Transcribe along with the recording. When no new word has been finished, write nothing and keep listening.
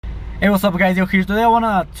Hey, what's up guys, Yo here. Today I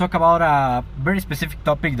wanna talk about a very specific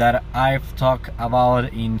topic that I've talked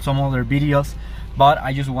about in some other videos, but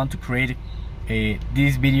I just want to create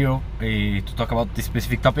this video to talk about this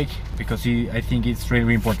specific topic because I think it's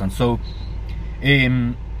really important. So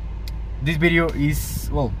this video is,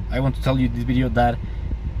 well, I want to tell you this video that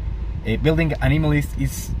building an email list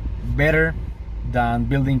is better than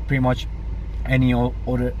building pretty much any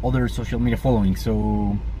other social media following.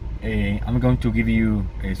 So I'm going to give you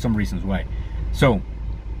some reasons why. So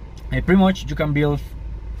pretty much you can build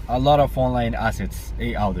a lot of online assets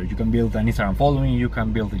out there. You can build an Instagram following, you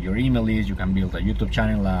can build your email list, you can build a YouTube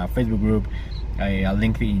channel, a Facebook group, a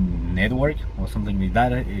LinkedIn network or something like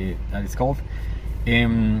that, that is called,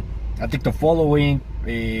 a TikTok following,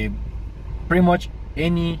 pretty much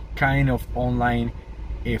any kind of online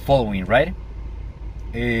following, right?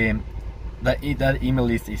 That email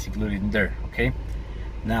list is included in there. Okay,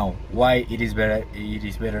 now why it is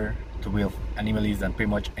better to build an email list than pretty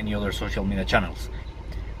much any other social media channels?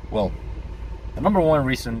 Well, the number one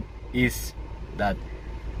reason is that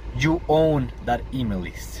you own that email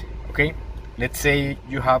list. Okay, let's say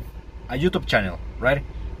you have a YouTube channel, right?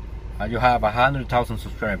 You have 100,000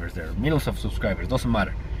 subscribers there, millions of subscribers, doesn't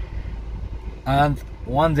matter, and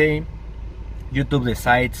one day YouTube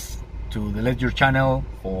decides to delete your channel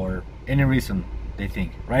for any reason they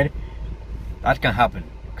think, right? That can happen.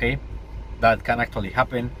 Okay, that can actually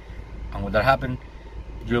happen, and when that happens,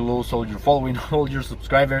 you lose all your following, all your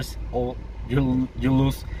subscribers, or you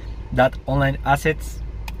lose that online assets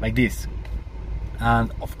like this.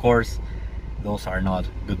 And of course, those are not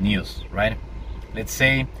good news, right? Let's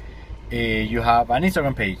say you have an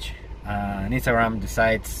Instagram page and Instagram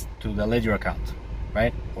decides to delete your account,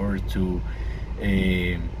 right? Or to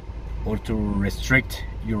restrict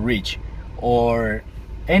your reach, or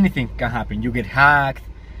anything can happen. You get hacked,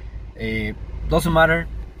 doesn't matter.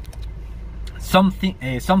 Something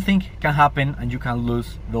can happen and you can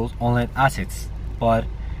lose those online assets. But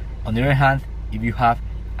on the other hand, if you have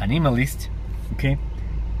an email list, okay,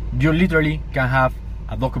 you literally can have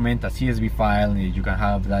a document, a CSV file. You can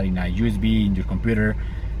have that in a USB in your computer,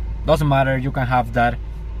 doesn't matter. You can have that,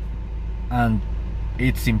 and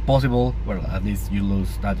it's impossible, well, at least you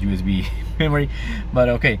lose that USB memory, but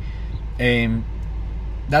okay,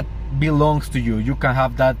 that belongs to you. You can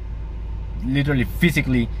have that literally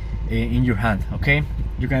physically in your hand. Okay,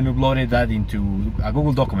 you can upload that into a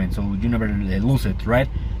Google document so you never lose it, right?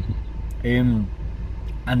 And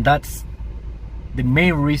that's the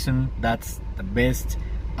main reason that's the best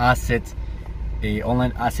asset,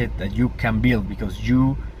 online asset that you can build, because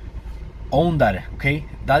you own that. Okay,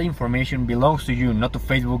 that information belongs to you, not to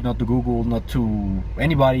Facebook, not to Google, not to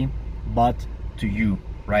anybody, but to you,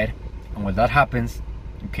 right? And when that happens,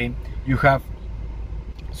 okay, you have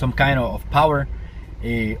some kind of power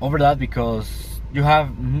over that, because you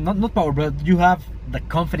have not power, but you have the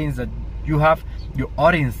confidence that you have your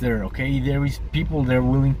audience there. Okay, there is people there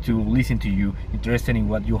willing to listen to you, interested in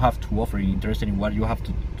what you have to offer, interested in what you have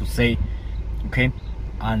to say. Okay,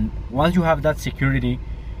 and once you have that security,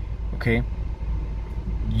 okay,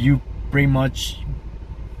 you pretty much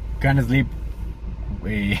can sleep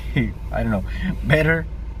I don't know, better,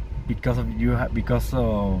 because of you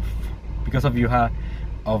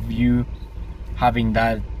having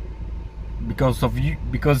that,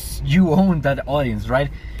 because you own that audience, right?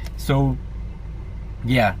 So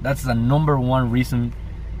yeah, that's the number one reason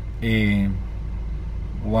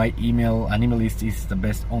why an email list is the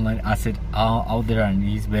best online asset out there, and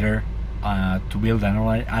is better to build an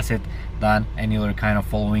online asset than any other kind of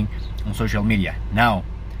following on social media. Now,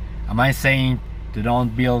 am I saying to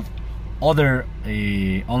don't build other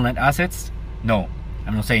online assets? No,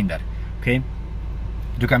 I'm not saying that. Okay,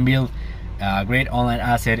 you can build a great online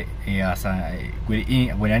asset with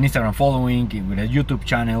an Instagram following, with a YouTube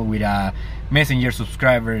channel, with a Messenger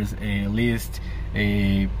subscribers list,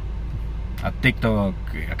 a TikTok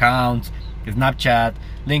account, Snapchat,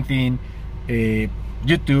 LinkedIn,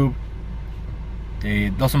 YouTube.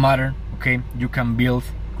 Doesn't matter. Okay, you can build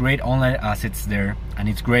great online assets there, and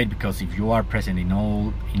it's great because if you are present in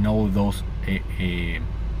all those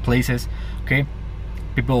places, okay,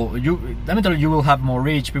 people, you will have more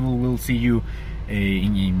reach. People will see you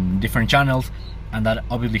in different channels, and that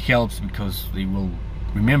obviously helps because they will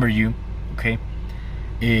remember you. Okay,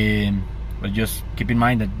 but just keep in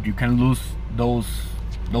mind that you can lose those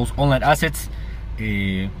online assets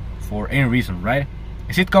for any reason, right?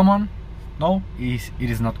 Is it common? No, it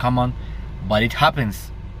is not common, but it happens.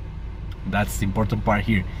 That's the important part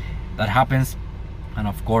here. That happens, and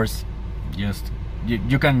of course, just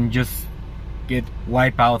you can just get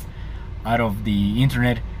wiped out of the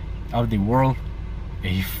internet, out of the world,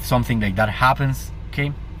 if something like that happens,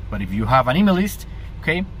 okay? But if you have an email list,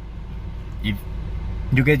 okay, if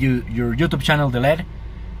you get your YouTube channel deleted,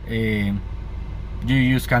 you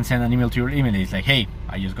just can send an email to your email list like, hey,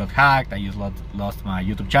 I just got hacked, I just lost my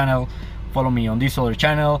YouTube channel, follow me on this other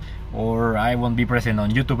channel, or I won't be present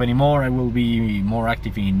on YouTube anymore, I will be more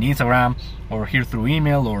active in Instagram, or here through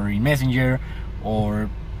email, or in Messenger, or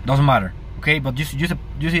doesn't matter, okay? But you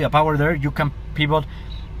see the power there. You can pivot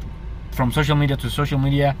from social media to social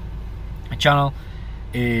media channel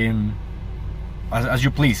as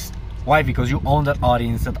you please. Why? Because you own that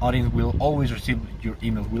audience. That audience will always receive your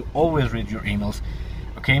emails, will always read your emails,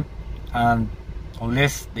 okay? And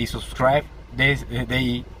unless they subscribe, they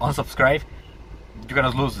unsubscribe, you're gonna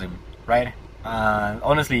lose them, right? And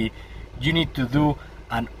honestly, you need to do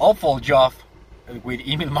an awful job with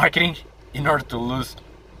email marketing in order to lose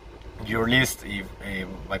your list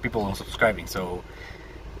by people unsubscribing. So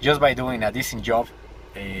just by doing a decent job,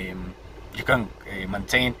 you can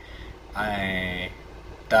maintain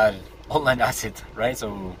that online asset, right?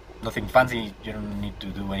 So nothing fancy, you don't need to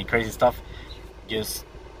do any crazy stuff, just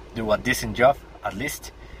do a decent job at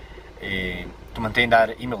least to maintain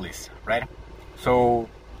that email list, right? So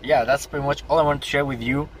yeah, that's pretty much all I want to share with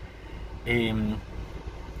you.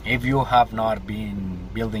 If you have not been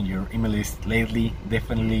building your email list lately,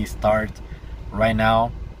 definitely start right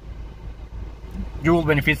now. You will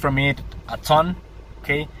benefit from it a ton,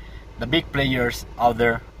 okay? The big players out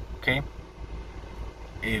there, okay,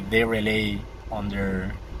 if they rely on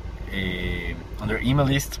their email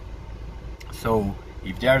list. So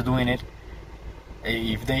if they are doing it,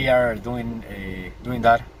 if they are doing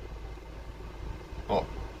that, well,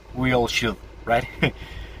 we all should, right?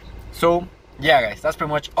 So yeah, guys, that's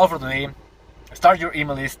pretty much all for today. Start your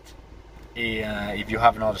email list if you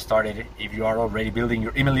have not started. If you are already building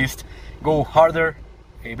your email list, go harder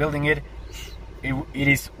building it. It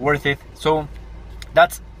is worth it. So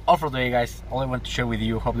that's all for today, guys. All I want to share with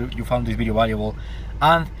you. Hope you found this video valuable.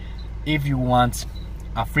 And if you want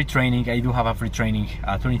a free training, I do have a free training,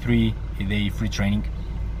 a 23-day free training,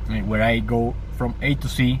 where I go from A to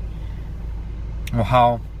Z on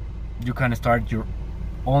how you can start your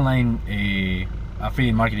online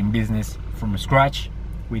affiliate marketing business from scratch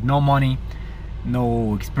with no money,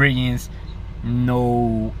 no experience,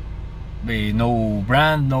 no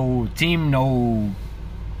brand, no team, no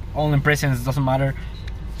online presence, doesn't matter.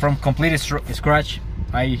 From complete scratch,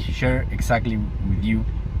 I share exactly with you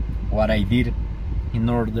what I did in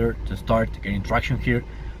order to start getting traction here.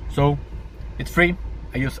 So it's free.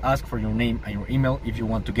 I just ask for your name and your email. If you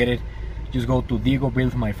want to get it, just go to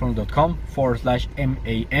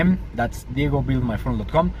diegobuildmyfunnel.com/MAM. That's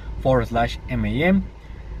diegobuildmyfunnel.com/MAM.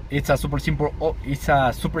 It's a super simple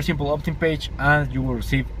opt-in page, and you will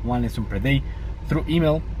receive 1 lesson per day through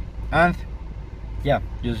email. And yeah,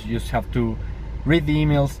 just have to read the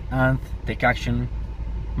emails and take action,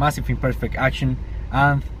 massive imperfect action.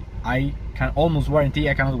 And I can almost guarantee,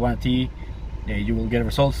 I cannot guarantee you will get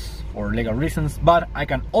results for legal reasons, but I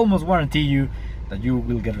can almost guarantee you that you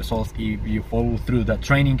will get results if you follow through that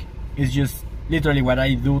training. It's just literally what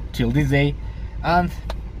I do till this day. And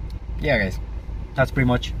yeah, guys, that's pretty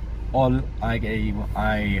much all I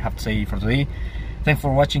have to say for today. Thanks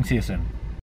for watching. See you soon.